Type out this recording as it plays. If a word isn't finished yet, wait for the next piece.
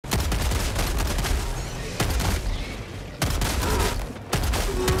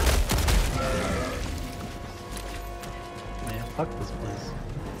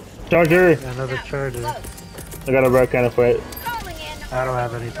Charger! Another charger. I got a red kind of for it. I don't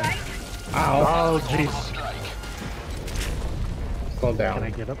have anything. Ow. Oh, jeez. Slow Can I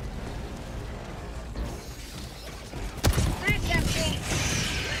down. get up?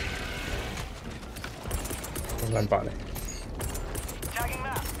 Where's my body?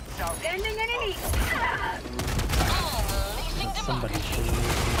 Somebody should.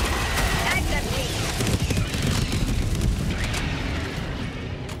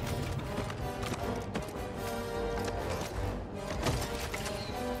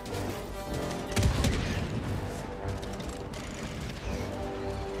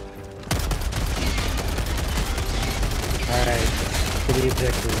 Alright, to the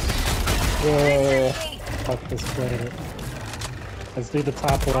objectives. Whoa! Fuck this planet. Let's do the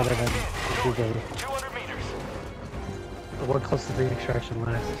top one and then we'll do the 200 meters. one close to the extraction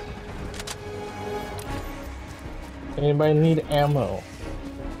last. Anybody need ammo?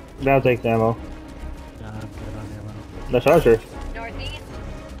 That'll take the ammo. Nah, I'm good on ammo. The charger. Northeast.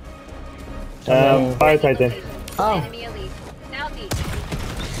 Fire Titan. Oh. Enemy elite. Southeast.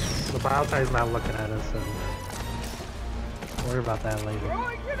 The Biotie's not looking at us, so worry about that later.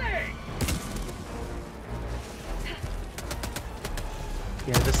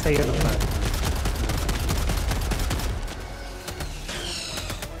 Yeah, just stay in the front.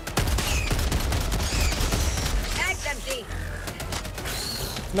 Mag's empty.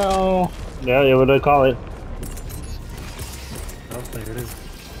 No. Yeah, what do they call it? Oh, there it is.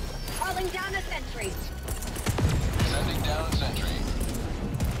 Calling down a sentry. Sending down sentry.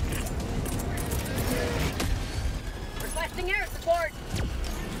 Requesting air support.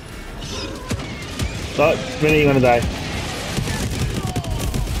 Oh, Vinny, you're gonna die.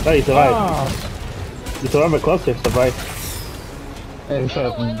 Oh, you survived. Oh. You survived, but closer, survived. And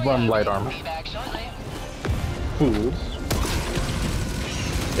so run light armor. Fools.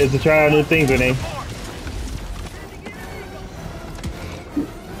 It's to try out new things, Vinny.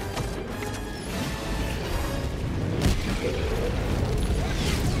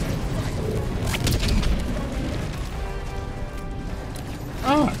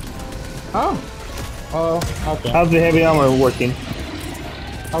 Oh. Oh. Oh. Okay. How's the heavy armor working?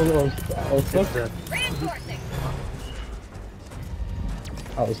 I was stuck. It's dead. Reinforcing.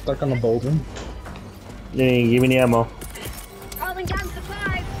 I was stuck on a boulder. Vinny, give me the ammo. Calling down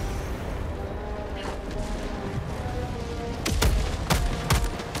supplies.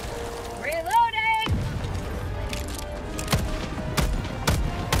 Reloading.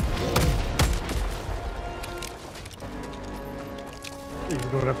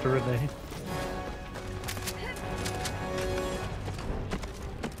 You're going after Renee.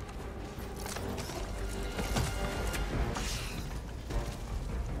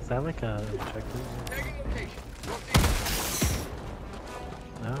 Is that like a objective?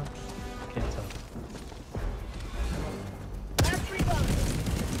 No? Can't tell. Last reload.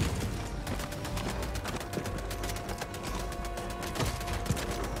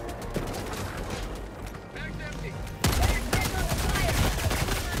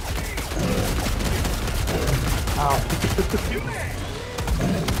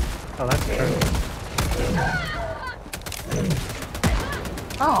 Oh, that's true.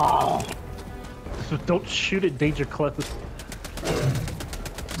 Oh. So don't shoot at danger close.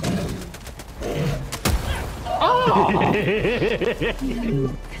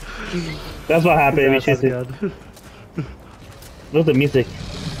 That's what happened if you shoot it. Good. Look at the music.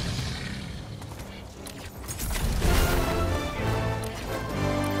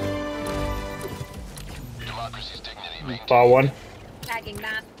 Democracy's dignity maintained. Far one. Tagging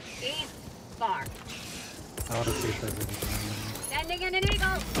map. East. Far. I want to see if there's anything. Sending in an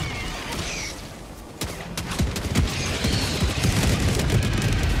eagle.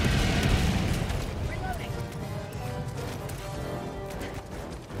 Reloading.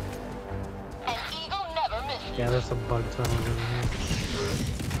 An eagle never misses. Yeah, there's some bug tunnels in here.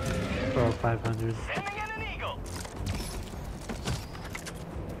 Throw 500. Sending in an eagle.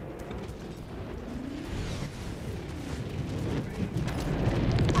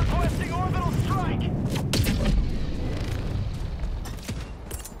 Requesting orbital strike.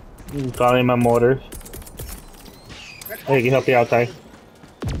 Calling my mortars. Hey, can help you out, Ty.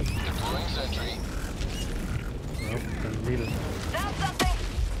 Deploying sentry. Nope, doesn't need it. Down something.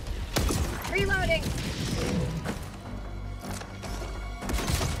 Reloading.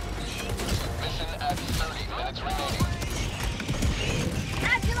 Mission at 30 minutes remaining.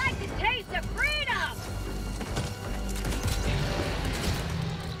 How'd you like the taste of freedom?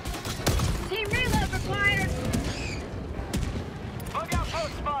 Team reload required. Bug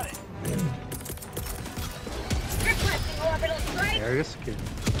outpost spotted. Requesting orbital strike. Area skin.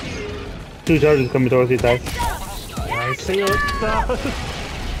 two charges coming towards you, Ty. I see it. No.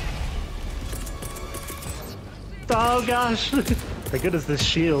 Oh gosh. Thank goodness this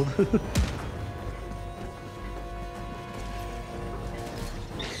shield.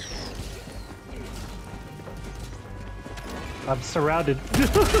 I'm surrounded.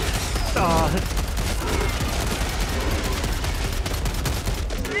 Oh.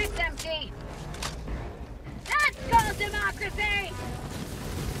 It's empty. That's called democracy.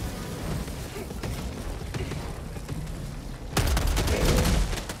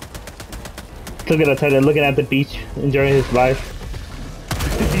 Look at that Titan looking at the beach, enjoying his life.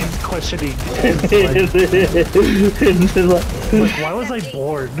 He's questioning. His life. Like, why was I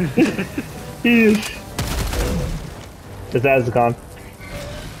born? His ass is gone.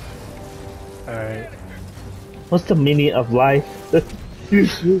 Alright. What's the meaning of life?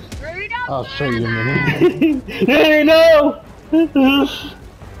 Freedom I'll show you in a minute. Hey, no!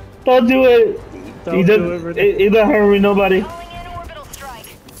 Don't do it! Don't do it, Renee. He's not hurting nobody. Calling in orbital strike.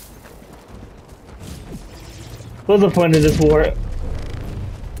 What's the point of this war?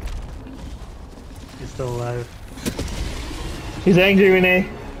 He's still alive. He's angry, Renee.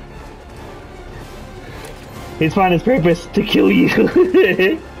 He's found his purpose to kill you.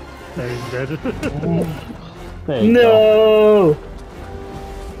 There, he's dead. There you go. No!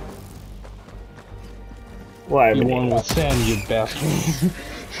 Why, You won Renee? with sand, you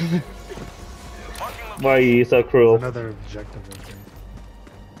bastard. Why are you so cruel? Another objective, I think.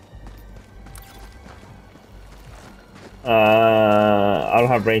 I don't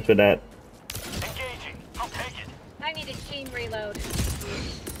have range for that. Engaging. I'll take it. I need a team reload.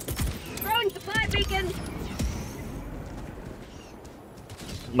 Throwing supply beacon.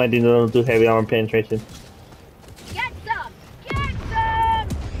 Might need to do heavy armor penetration. Get some. Get some.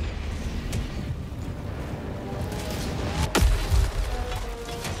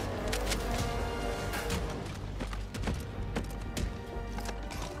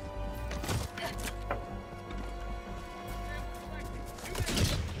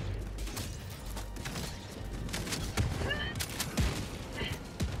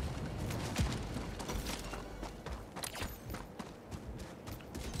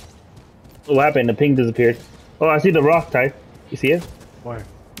 What happened? The ping disappeared. Oh, I see the rock type. You see it? Where?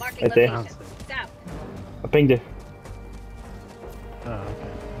 Marking Right there. location. South. I pinged it. Oh, okay.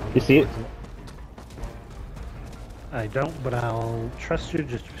 You see it? I don't, but I'll trust you.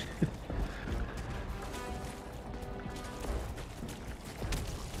 Just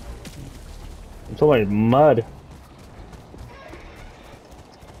It's so much mud.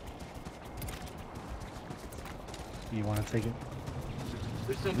 you want to take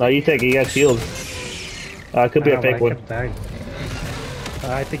it? No, you take it. You got shield. It could be No, a but I fake one. kept dying.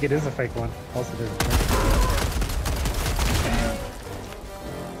 I think it is a fake one. Also, there's a fake.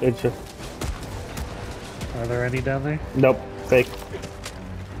 It's just, Are there any down there? nope, fake.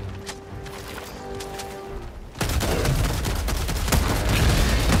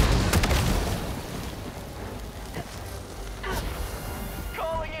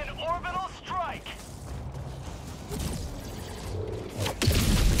 Calling in orbital strike.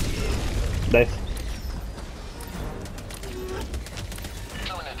 Nice.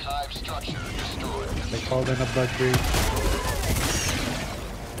 Permanent hive structure destroyed. They called in a bug breach.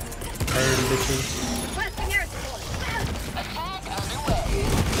 Tired bitches. Requesting air support. Attack underway.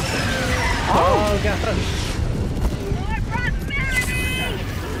 Oh god! More prosperity.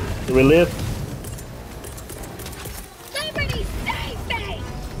 Do we live? Liberty, save me.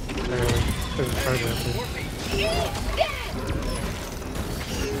 There's a charger up there. He's dead.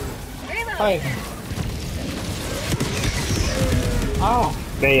 Reload. Hi. Oh.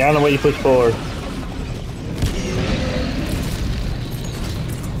 Hey, I don't know where you push forward.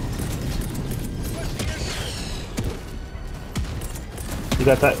 You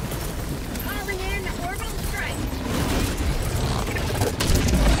got that? Calling in orbital strike.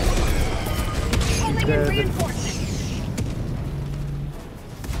 Calling in Dead. reinforcements.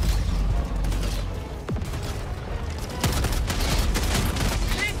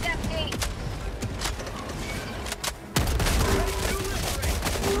 That's empty.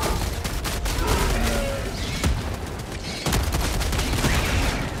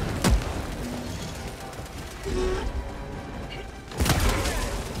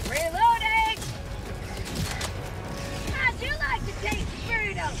 Reloading! How'd you like to taste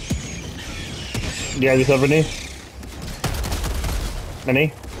freedom? You got yourself any?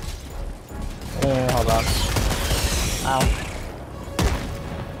 Any? Hold on. Ow.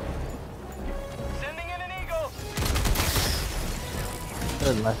 Sending in an eagle.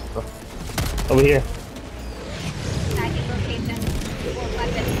 There's my stuff. Over here. Tagging location. Full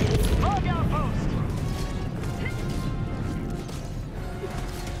weapon. Attack outpost!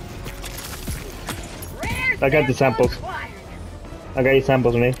 Rare I got the sample samples. acquired. I got your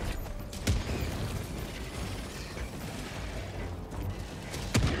samples, me.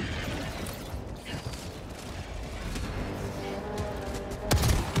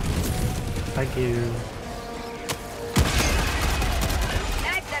 Thank you.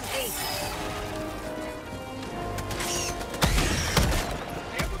 That's empty.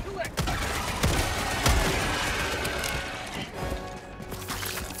 Sample collected.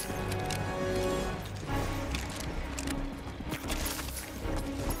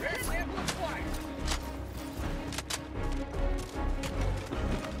 Rare sample acquired.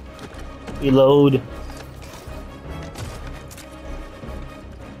 Reload.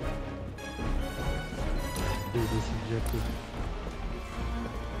 Do this objective.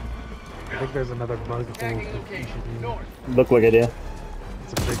 I think there's another bug hole Tagging that you location. should use. North. Look like it, yeah.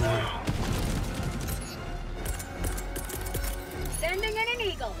 It's a big one. Sending in an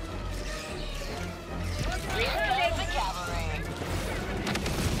eagle. Here comes the cavalry.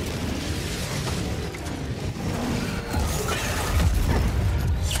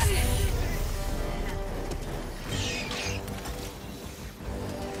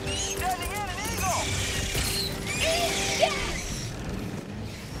 Sending in an eagle.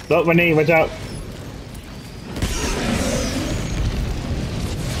 Oh, my knee, watch out.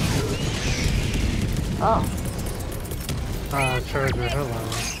 Oh, Charger, hello.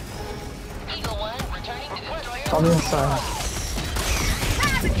 Eagle 1 returning to destroyer. on the inside.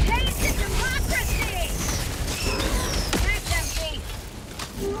 Have a taste of democracy. That's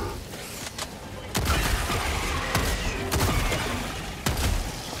empty.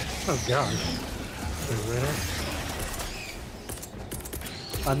 Oh gosh. Is there?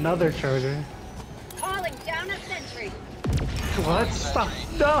 Another charger. Calling down a sentry. What? Stop.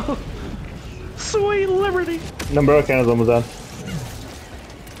 No! Sweet liberty! Number of cannons almost done.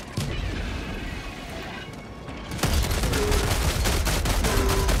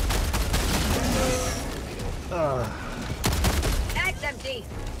 That's empty.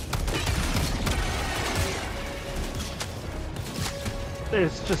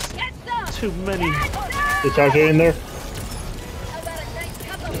 There's just Get some. too many. Get some. The charger in there. How about a nice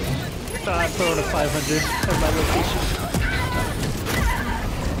cup of I'm throwing a 500 at my location.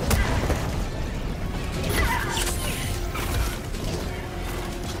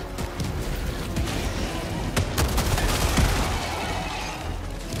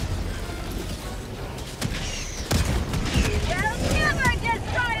 They'll never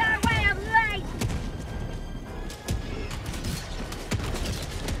destroy our way of life.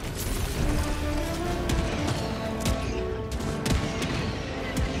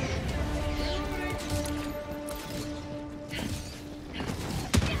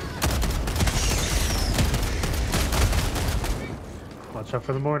 Watch out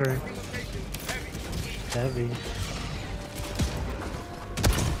for the mortar. Heavy.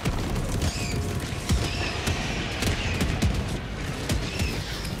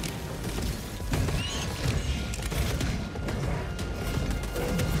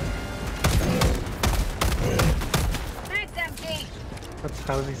 That's empty.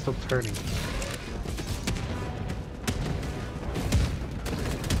 How is he still turning?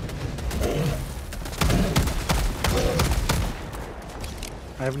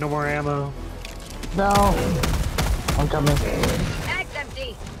 I have no more ammo. No, I'm coming. That's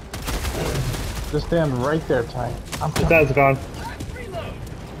empty. Just stand right there, Ty. I'm The coming. guy's gone. Reload.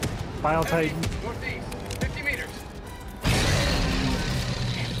 File Titan. Northeast. 50 meters.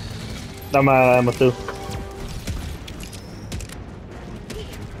 I'm ammo too.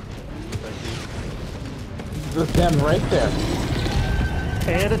 Just stand right there.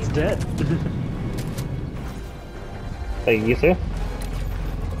 And it's dead. Thank you, sir.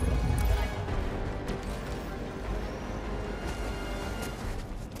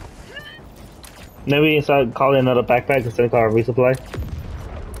 Maybe we can start calling another backpack instead of calling a resupply.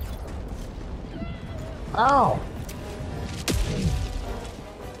 Ow!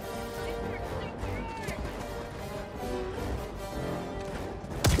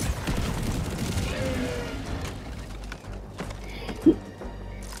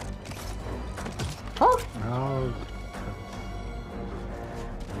 Huh? Oh,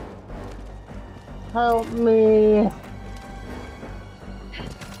 Help me!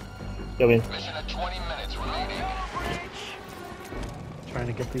 Come in. Mission at 20 minutes remaining. trying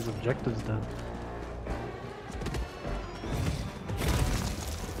to get these objectives done.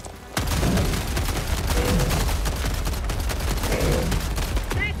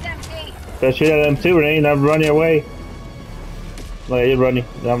 That's empty. Gotta shoot at them too, Renee, not run your way. No, you're running.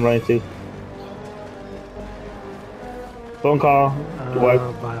 I'm running too. Phone call. What?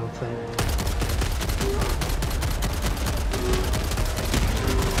 Biotech.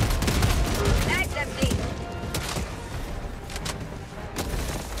 Bag's empty.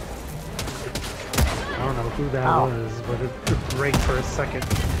 I don't know who that Ow. was, but it rang for a second.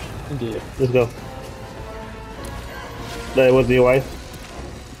 Indeed. Let's go. That was your wife.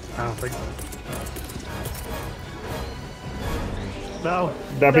 I don't think so. No.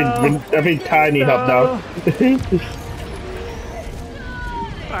 That'd be tiny help now.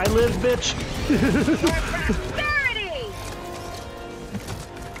 I live, bitch. Prosperity!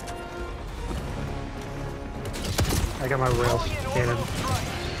 I got my rail cannon.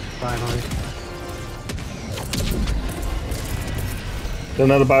 Finally. There's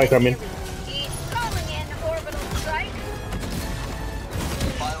another body coming. He's calling in orbital strike.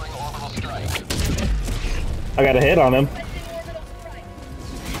 Firing orbital strike. I got a hit on him. Requesting orbital strike.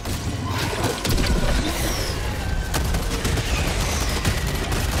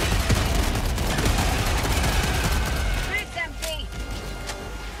 Bag's empty.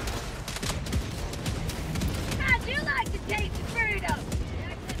 How'd you like to taste freedom?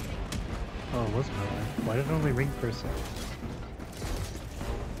 Oh, it was my wife. Why did it only ring for a second?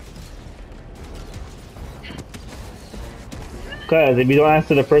 Cause if you don't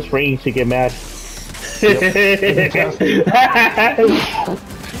answer the first ring, she get mad. Since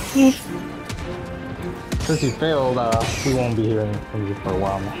you failed, we won't be hearing from you for a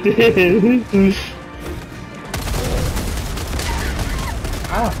while now.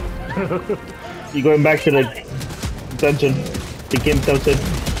 Ah, You going back to the dungeon, the game dungeon.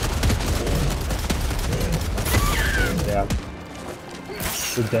 Yeah.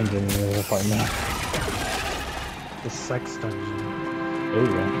 The dungeon right now. The sex dungeon. there you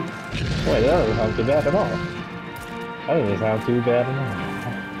go. Wait, that doesn't sound too bad at all. That doesn't sound too bad at all.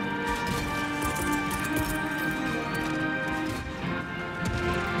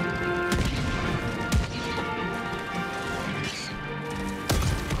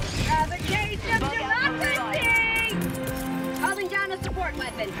 Have a taste of democracy! Calling down a support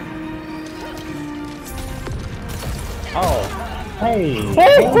weapon. Oh, hey!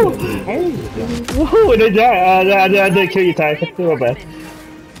 Oh! Hey! Woohoo! They died. I didn't kill you, Ty. Too bad.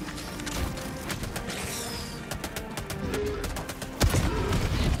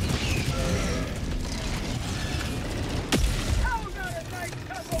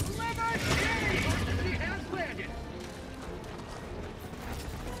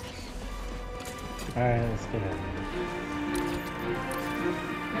 Alright, let's get it.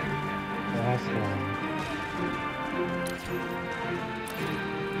 Last one.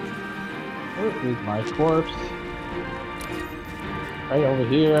 Here's my corpse. Right over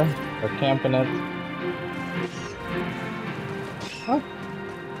here. They're camping it. Huh?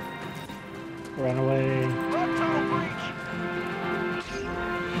 Run away.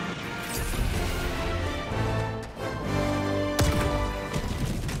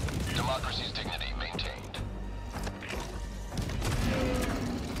 Democracy's dignity maintained.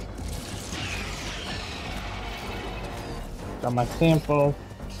 Got my sample.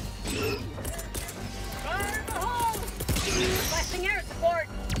 Fire in the hole! Requesting air support.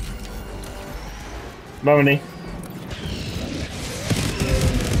 Melanie.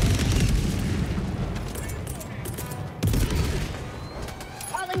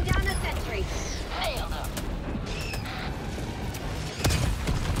 Calling down a sentry. Nailed him.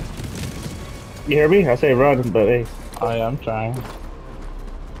 You hear me? I say run, but hey. I am trying.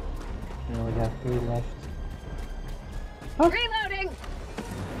 We only got 3 left. Reloading!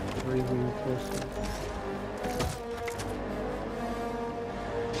 3 reinforcements.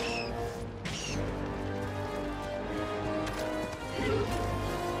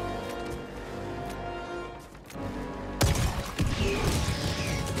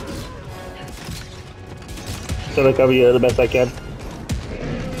 Try to cover you the best I can.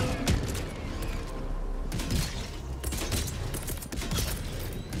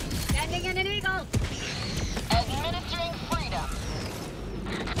 Sending in an eagle. Administering freedom.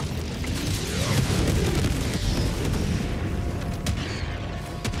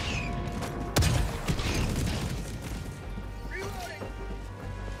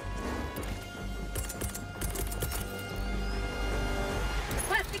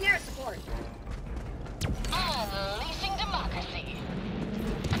 Requesting air support. Unleashing democracy.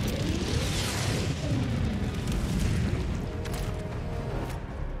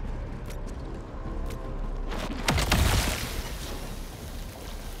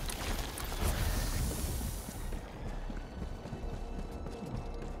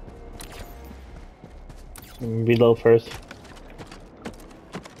 Reload first.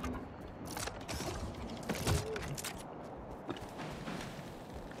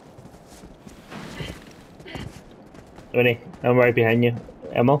 Ready? I'm right behind you.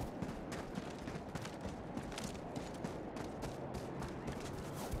 Ammo?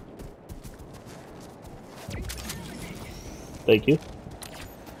 Thank you.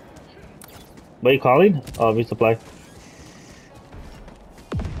 What are you calling? Oh, resupply.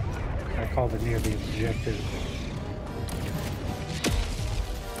 I called it near the objective.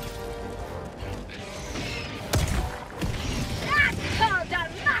 That's called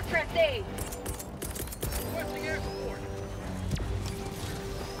democracy!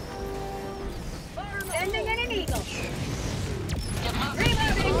 Sending in an eagle.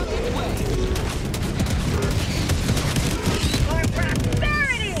 Reloading. For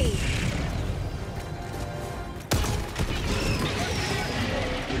prosperity!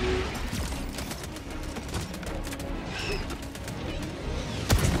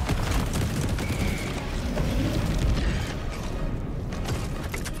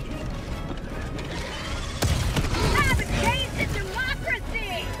 Have a taste of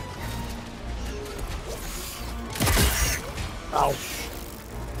democracy! Ow.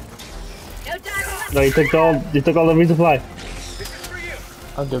 No time left. No, you took all the resupply.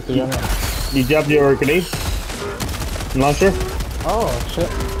 I'll give to you now. You dropped your grenade? Launcher? Oh, shit.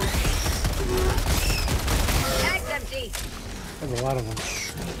 Bag's empty. There's a lot of them.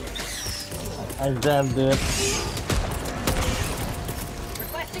 I grabbed it.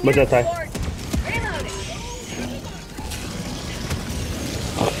 Requesting What's air that time? support. Reloading.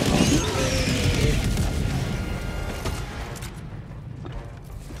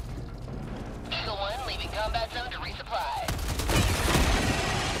 Eagle 1 leaving combat zone to resupply.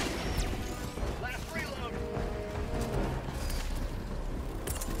 Last reload.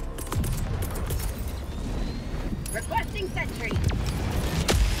 Requesting sentry.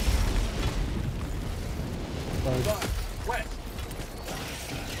 West.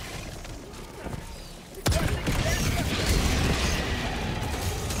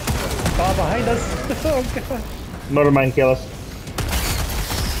 Oh, behind us! Oh god! Motor mine kill us.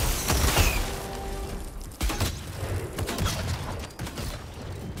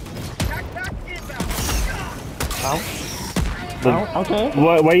 Ow. The- Ow. Okay.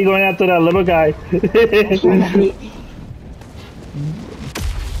 Why are you going after that little guy?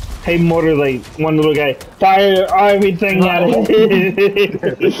 Hey, motor, like, one little guy. Fire everything at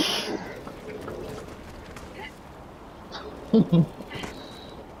it.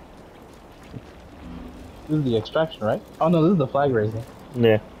 This is the extraction, right? Oh no, this is the flag raising.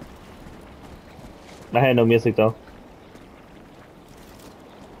 Yeah. I had no music, though.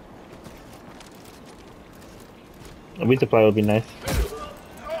 A resupply would be nice.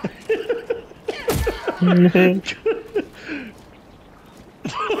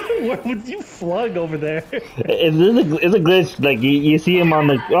 What would you flung over there? It's a glitch. Like you see him on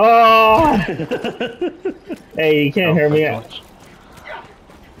the. Oh! Hey, you can't hear me.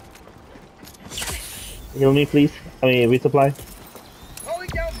 Heal me, please. I mean, resupply. Holding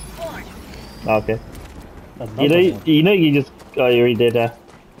down supply. Oh, okay. Another You one. know, you just. Oh, you already did that.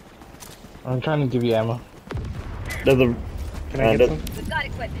 I'm trying to give you ammo. There's a. Can I get some? We've got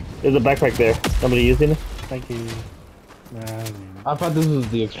equipment. There's a backpack there. Somebody using it? Thank you. I thought this was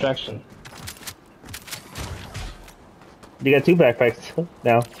the extraction. You got two backpacks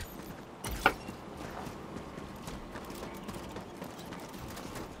now.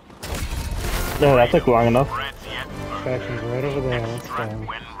 No, that took long enough. Faction's right over there. Let's go.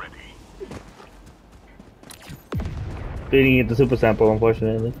 They didn't get the super sample,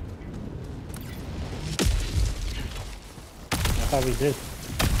 unfortunately. I thought we did.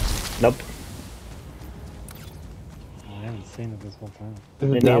 Nope. I haven't seen it this whole time. Is it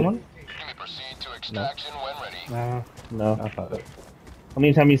Maybe that it- one? You may proceed to extraction when ready. No. No. I thought it. How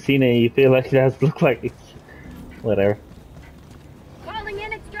many times you've seen it, you feel like it has to look like it's... Whatever. Calling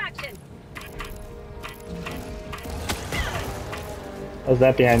in extraction. What's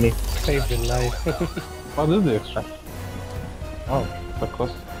that behind me? Saved your life. Oh, this is the extraction. Oh, so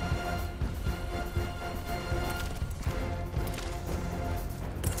close.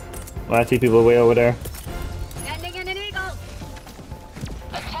 Well, I see people way over there. Sending in an eagle.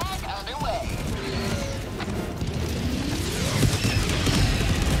 Attack underway.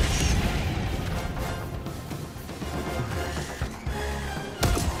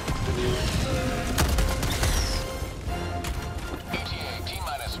 ETA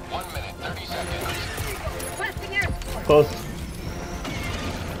T-minus 1 minute 30 seconds. Requesting air support. Close.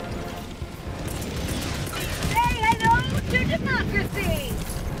 Say hello to democracy.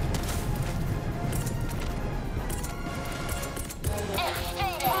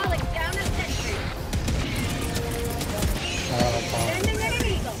 Calling down a sentry. Sending in an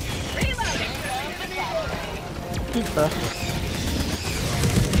eagle. Reloading. Are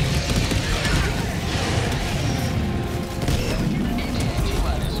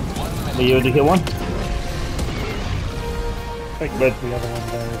you able to hit one? I think the other one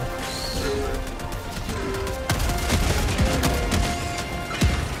died.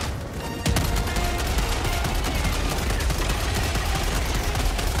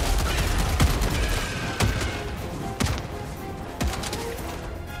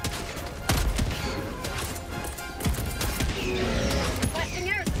 Requesting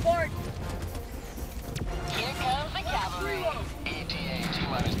air support. Here comes the cavalry. ETA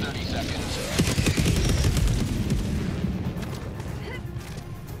T-minus 30 seconds.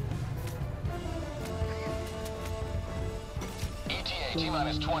 ETA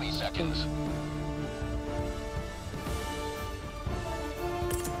T-minus 20 seconds.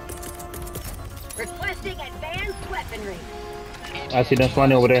 Requesting advanced weaponry. I see that's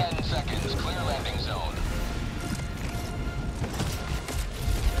one over there. 10 seconds. Clear landing zone.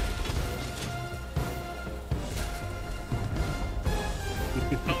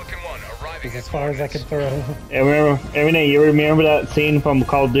 Pelican 1 arriving It's as far as I can throw. You remember that scene from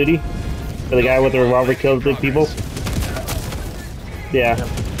Call of Duty? Where the guy with the revolver kills the people? Yeah.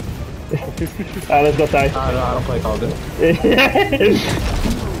 Alright, let's go, Ty. I don't play Call of Duty.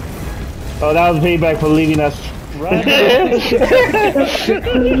 Oh, that was payback for leaving us. Right.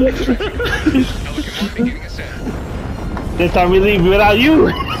 This time we leave without you.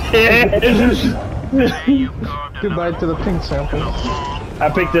 Goodbye to the pink sample. I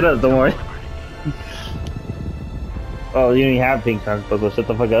picked it up, don't worry. Oh, you don't even have pink samples, so shut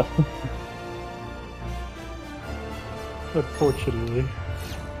the fuck up. Unfortunately.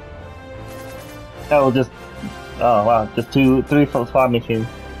 That was just... Oh, wow. Just 3 slot machines.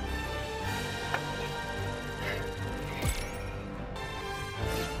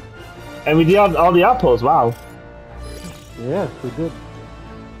 And we did all the outposts, wow. Yeah, we did.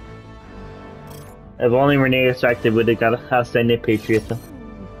 If only Renee extracted, would have got a outstanding patriotism.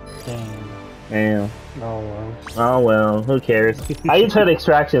 Dang. Yeah. Oh well. Oh well, who cares? I just had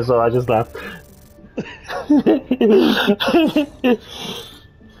extraction, so I just left.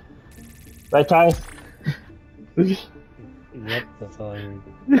 Right, Ty? Yep, that's all I heard.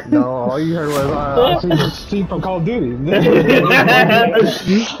 No, all you heard was I see the scene from Call of Duty.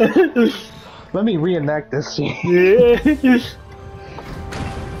 Let me reenact this scene.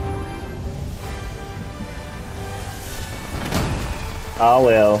 Oh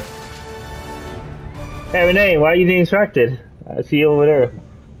well. Hey Renee, why are you getting extracted? I see you over there.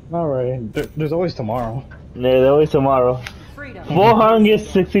 Alright, there's always tomorrow. There's always tomorrow.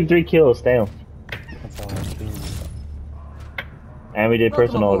 463 kills, damn. That's all I do. And we did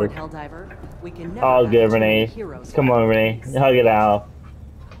personal order. Helldiver. We can never Oh, good, have too many Renee. heroes Come on, Renee. Hug it out.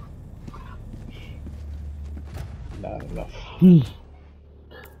 Not enough.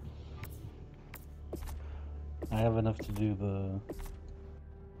 I have enough to do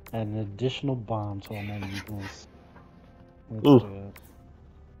an additional bomb to all my eagles. Let's Ooh. do it.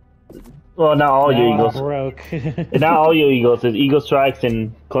 Well, not all your Now eagles. I'm broke. Not all your eagles. There's eagle strikes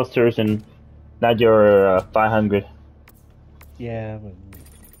and clusters and not your 500. Yeah, but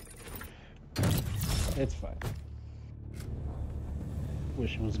it's fine.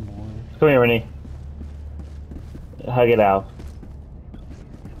 Wish it was more. Come here, Renee. Hug it out.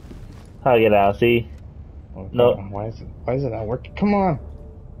 Hug it out, see? Oh, No. Why is it not working? Come on.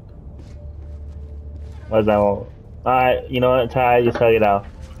 What's that one? Alright, you know what, Ty, just hug it out.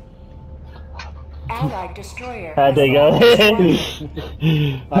 Allied destroyer. There you go.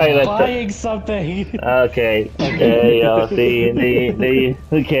 Hey, I'm let's- buying something. Okay, there you go. See,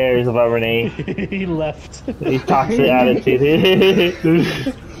 who cares about Renee? He left. He's toxic attitude.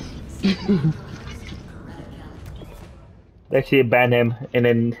 Actually, ban him, and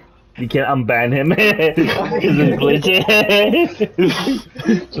then you can unban him. Because it's glitchy.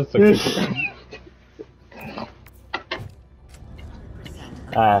 Just a good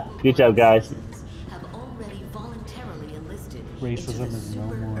Good job, guys. Have already voluntarily enlisted. Racism is no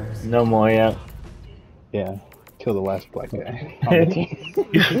more. No more, yeah. Yeah. Kill the last black guy on the team.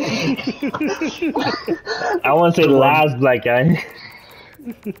 I want to say the last black guy.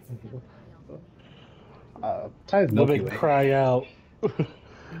 Ty's Let Milky me Way. cry out.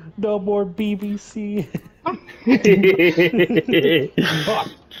 No more BBC.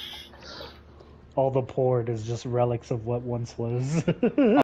 All the porn is just relics of what once was.